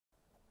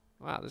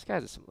Wow, this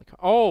guy's a similar card.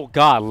 Oh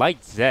god,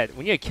 Light Zed.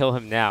 We need to kill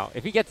him now.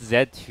 If he gets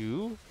Zed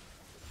too,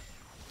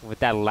 with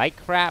that light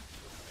crap,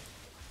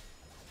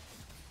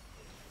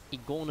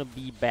 it's gonna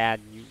be bad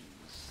news.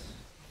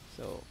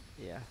 So,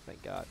 yeah,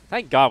 thank god.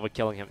 Thank god we're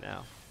killing him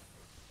now.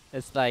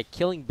 It's like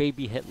killing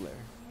baby Hitler.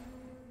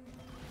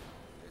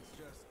 It's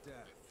just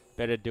death.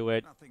 Better do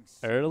it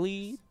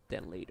early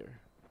than later.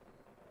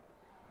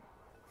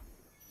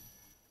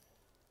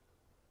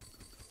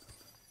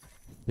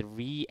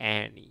 Three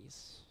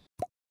Annies.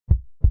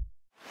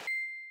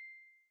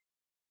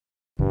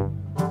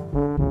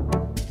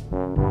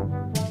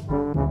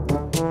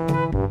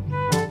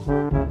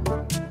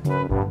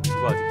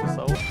 누가 아직도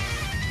싸워?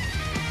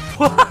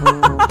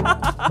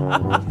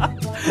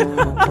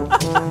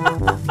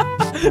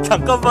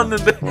 잠깐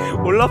봤는데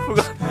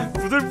올라프가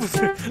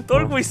부들부들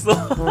떨고 있어.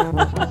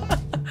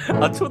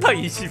 아 초당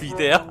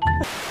 22대야?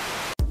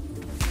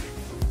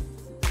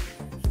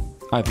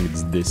 I think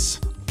it's this.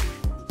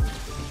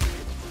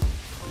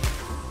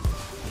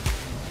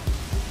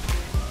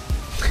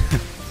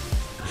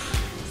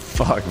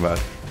 Fuck, man.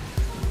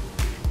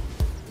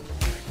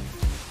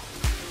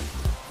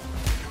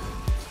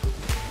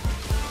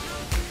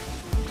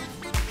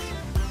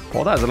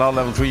 Well, that's a lot of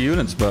level 3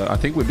 units, but I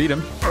think we beat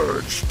him.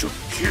 Urge to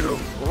kill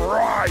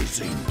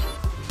rising.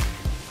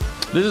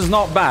 This is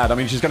not bad. I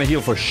mean, she's gonna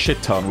heal for a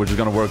shit ton, which is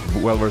gonna work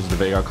well versus the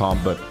Veigar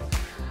comp, but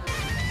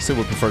still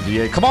would prefer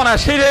DA. Come on,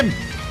 Ash, hit him!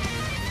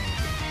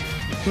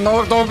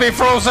 No, don't be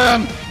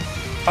frozen!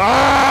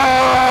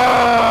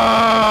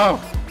 Ah!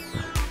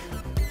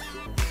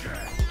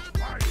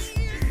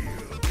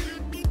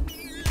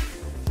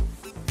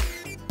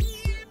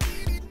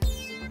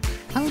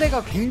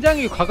 상대가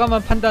굉장히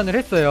과감한 판단을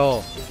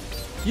했어요.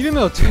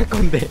 이러면 어쩔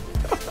건데.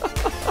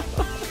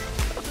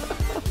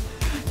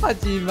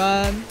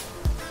 하지만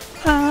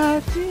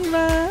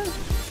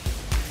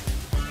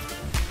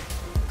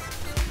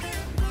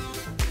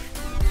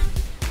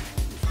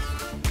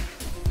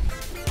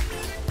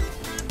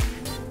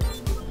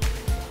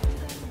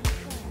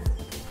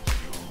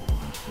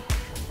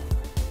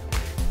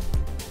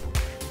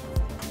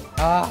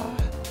아,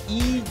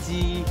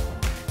 이지.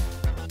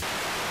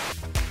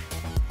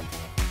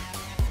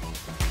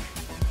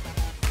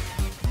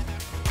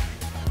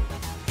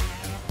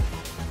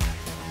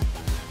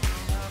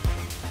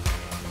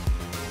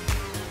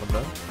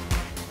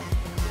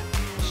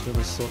 It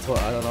was so tough.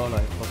 I don't know,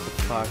 like what the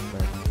fuck,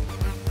 man.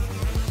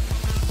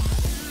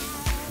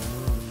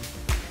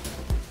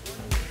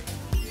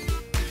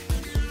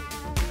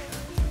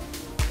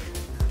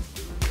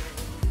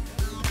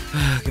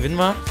 Gewinnen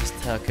wir?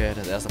 Okay,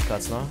 das erste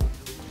Platz, ne?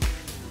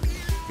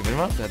 Gewinnen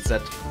wir? That's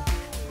it.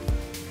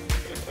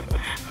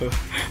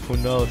 Who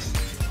knows?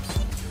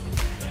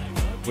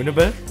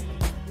 Winnable?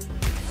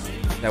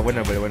 Ja,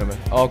 winnable.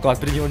 Oh Gott,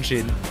 bitte nicht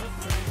unentschieden.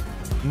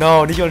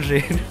 No, nicht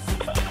unentschieden.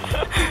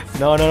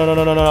 No.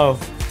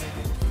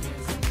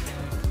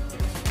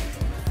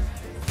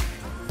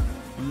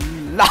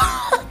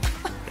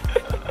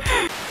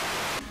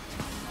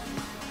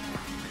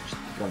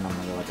 Прям нам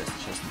наливать, если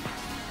честно.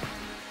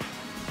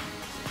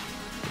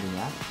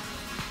 Меня?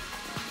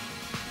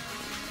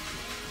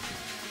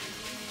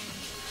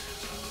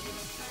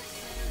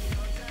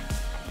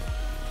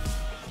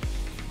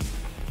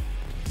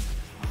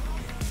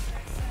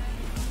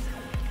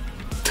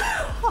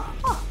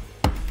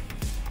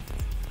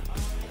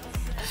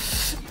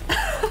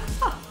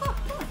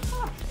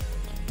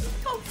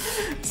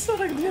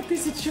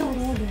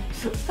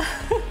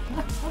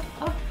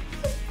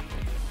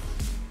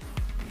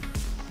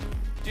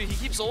 Dude, he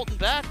keeps ulting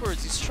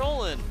backwards. He's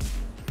trolling.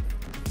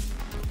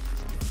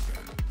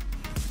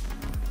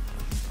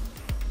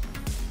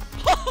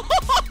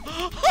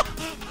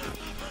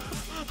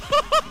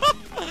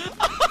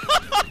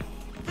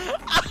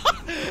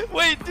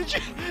 Wait, did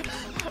you?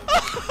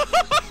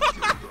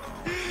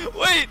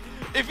 Wait,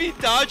 if he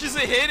dodges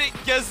a hit, it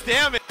gets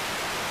damage.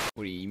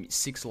 What do you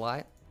 6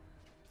 light?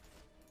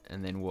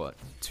 And then what?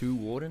 2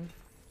 warden?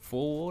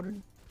 4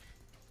 warden?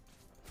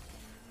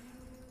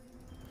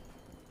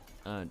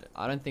 And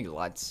I don't think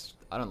lights.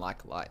 I don't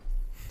like light.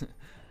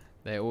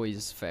 They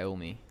always fail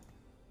me.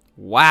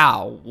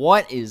 Wow,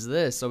 what is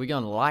this? Are we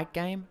going light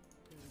game?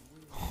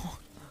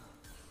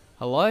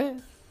 Hello?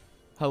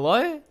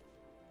 Hello?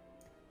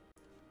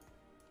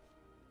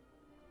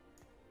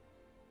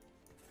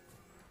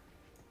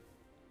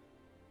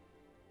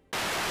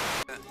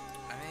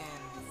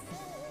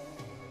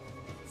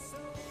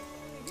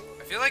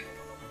 I feel like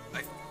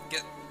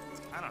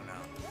I don't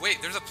know.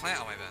 Wait, there's a plant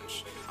on my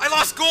bench. I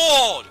lost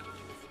gold!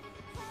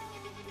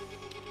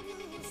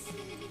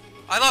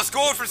 I lost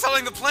gold for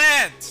selling the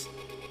plant!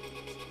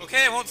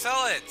 Okay, I won't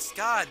sell it.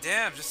 God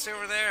damn, just stay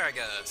over there, I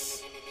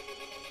guess.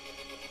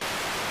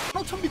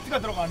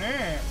 1000비트가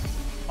들어가네.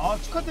 아,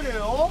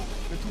 축하드려요.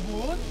 네, 두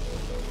분.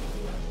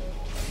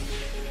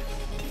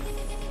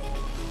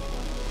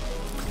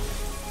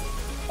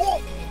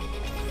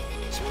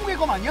 침묵의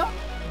검 아니야?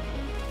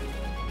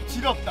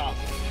 지렸다.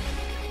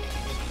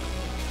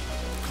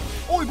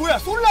 이거 뭐야?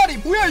 솔라리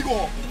뭐야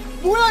이거?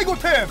 뭐야 이거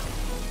템?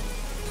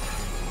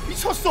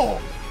 미쳤어.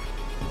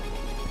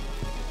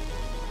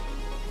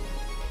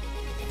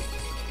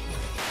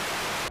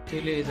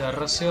 Utilita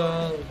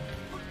ración.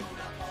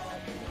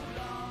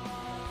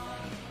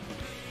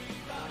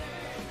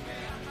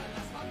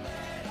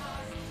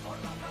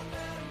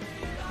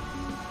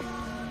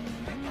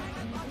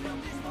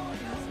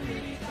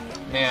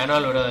 Me ganó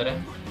el brother,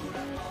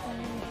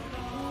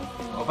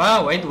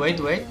 Opa, wait.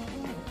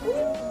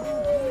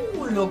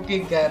 Lo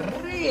que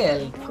carrea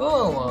el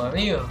cómodo,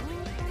 amigo.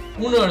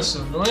 1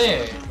 versus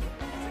 9.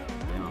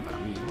 Problema para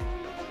mí,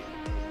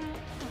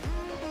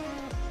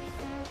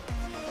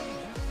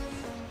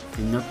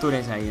 Si no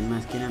Tures ahí en una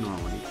esquina no va a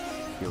morir.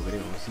 Yo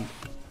creo, sí.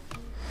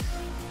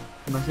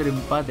 Va a ser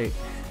empate.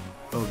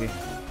 ¿O qué?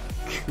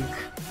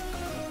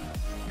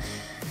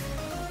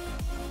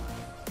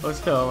 O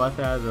se va a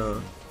matar a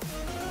todos.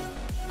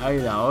 ¡Ay,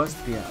 la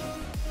hostia!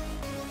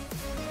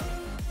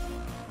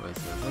 Pues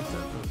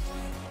perfecto.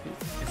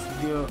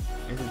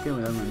 Ese tío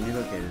me da más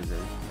miedo que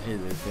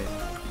el del C.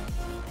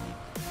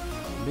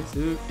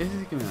 Ese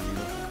sí que me da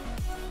miedo.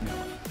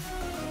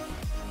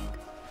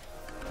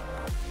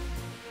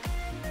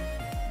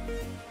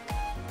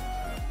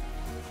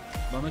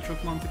 Bana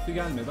çok mantıklı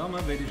gelmedi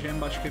ama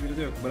vereceğim başka biri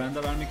de yok.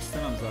 Brand'a vermek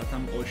istemem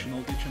zaten. Ocean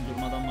olduğu için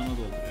durmadan bana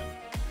dolduruyor.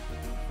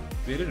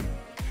 Veririm.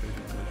 Şöyle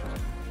şöyle.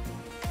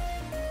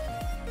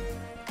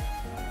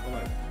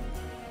 Kolay.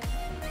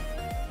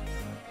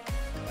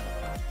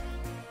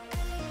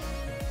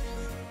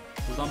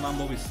 Buradan ben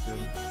Bob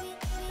istiyorum.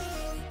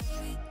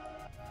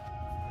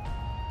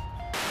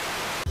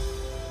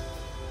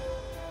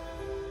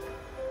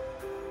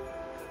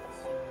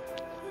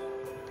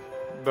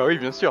 Bah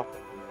oui, bien sûr.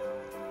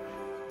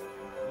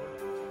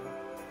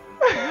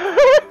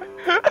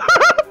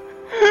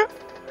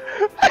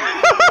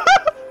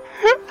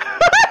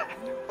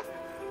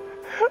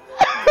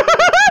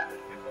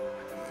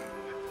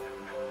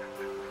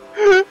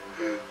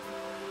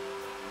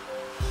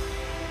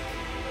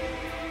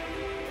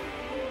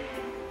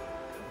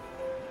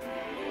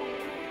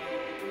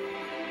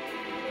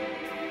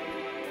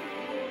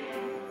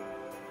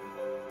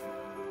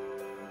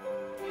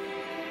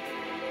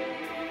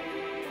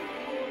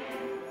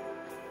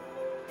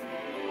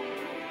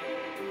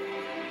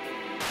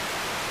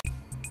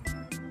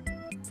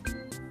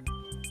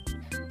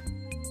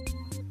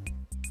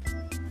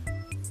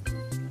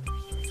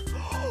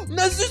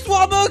 Nasus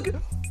Warmog!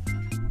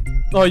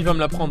 Oh, il va me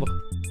la prendre.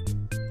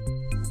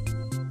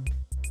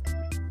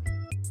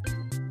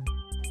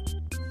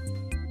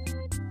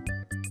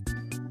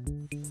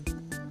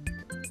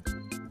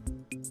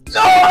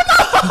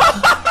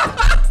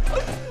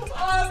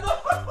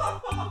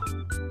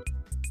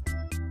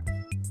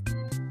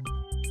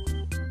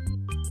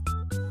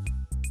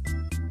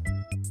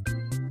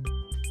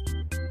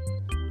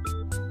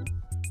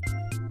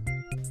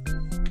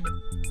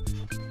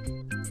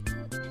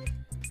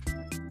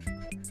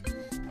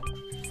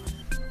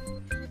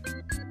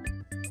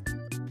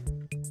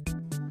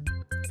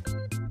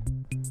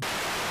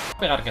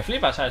 Pegar que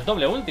flipa, o sea, es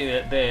doble ulti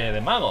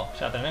de mago, o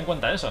sea, tened en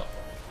cuenta eso.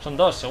 Son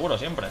dos, seguro,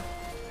 siempre.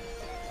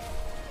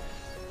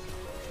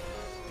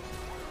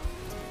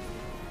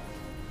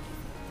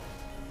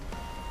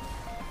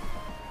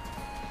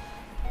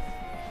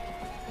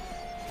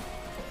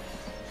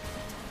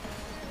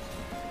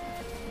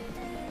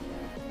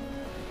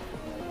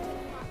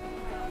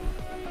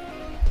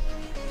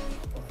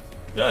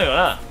 Yo no digo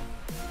nada,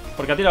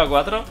 porque ha tirado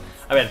 4.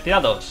 A ver,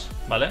 tira 2,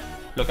 ¿vale?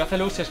 Lo que hace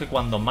Lux es que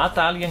cuando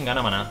mata a alguien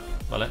gana maná,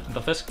 ¿vale?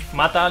 Entonces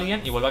mata a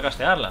alguien y vuelve a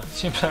castearla,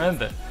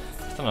 simplemente.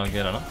 Esto no lo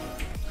quiero, ¿no?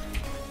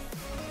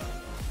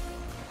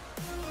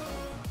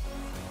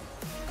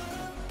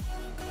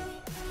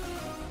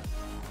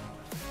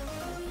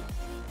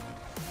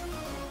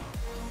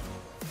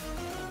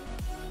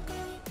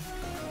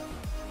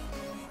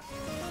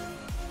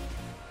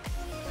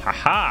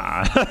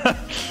 ¡Jaja!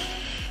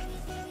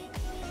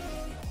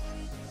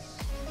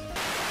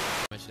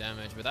 Much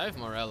damage, but I have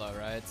Morello,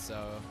 right? So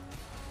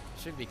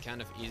it should be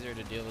kind of easier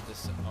to deal with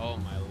this. Oh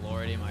my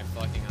lordy, my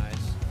fucking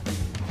eyes.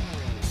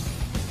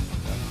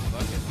 What the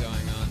fuck is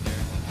going on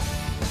here?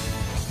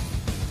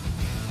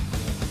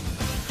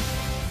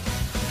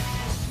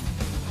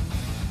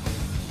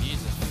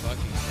 Jesus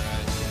fucking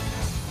Christ.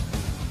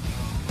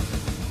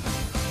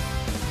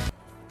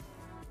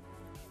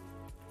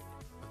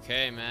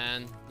 Okay,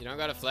 man, you don't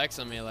gotta flex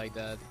on me like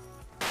that.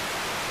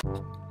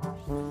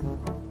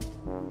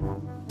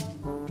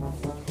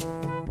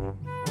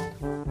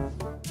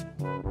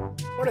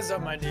 What is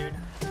up, my dude?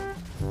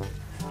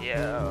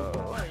 Yo.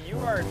 Oh, you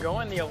are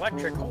going the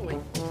electric, holy.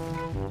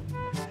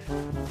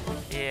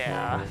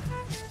 Yeah.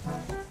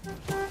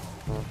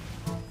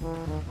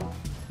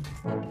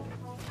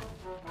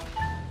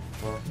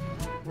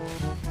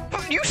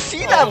 You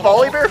see that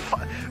Volibear?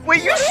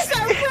 Wait, you see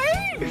that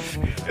range?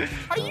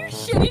 Are you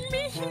shitting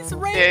me? He's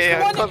range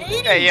yeah,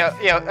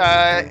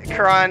 180.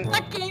 Karan,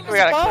 That game we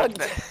gotta bugged.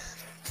 clip that.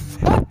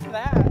 Fuck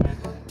that.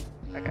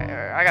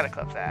 Okay, I gotta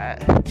clip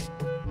that.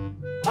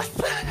 What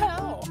the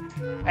hell?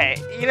 Hey,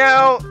 you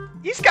know,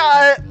 he's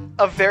got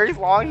a very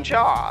long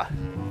jaw.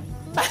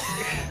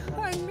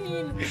 I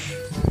mean...